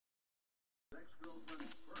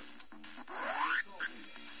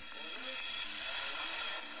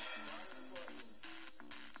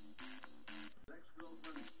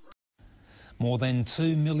More than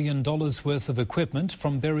 $2 million worth of equipment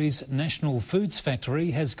from Berri's National Foods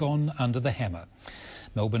Factory has gone under the hammer.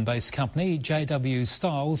 Melbourne-based company JW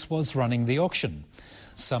Styles was running the auction.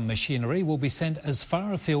 Some machinery will be sent as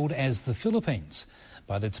far afield as the Philippines,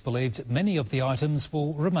 but it's believed many of the items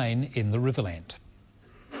will remain in the Riverland.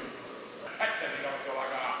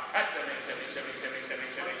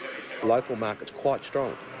 The local market's quite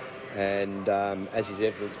strong, and as is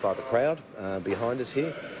evidenced by the crowd behind us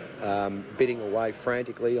here, bidding away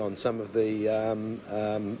frantically on some of the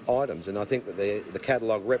items, and I think that the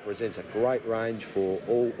catalogue represents a great range for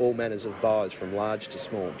all manners of buyers, from large to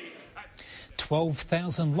small.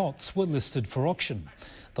 12,000 lots were listed for auction.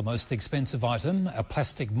 The most expensive item, a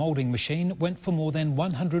plastic moulding machine, went for more than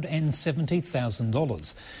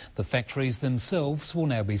 $170,000. The factories themselves will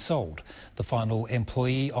now be sold. The final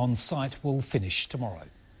employee on site will finish tomorrow.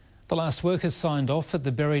 The last workers signed off at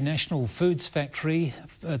the Berri National Foods Factory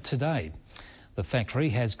today. The factory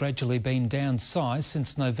has gradually been downsized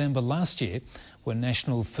since November last year, when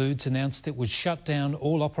National Foods announced it would shut down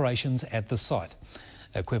all operations at the site.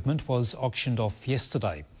 Equipment was auctioned off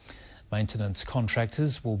yesterday. Maintenance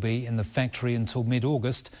contractors will be in the factory until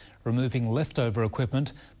mid-August, removing leftover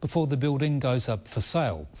equipment before the building goes up for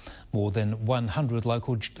sale. More than 100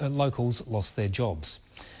 locals lost their jobs,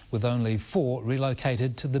 with only 4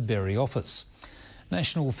 relocated to the Berri office.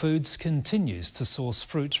 National Foods continues to source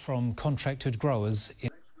fruit from contracted growers in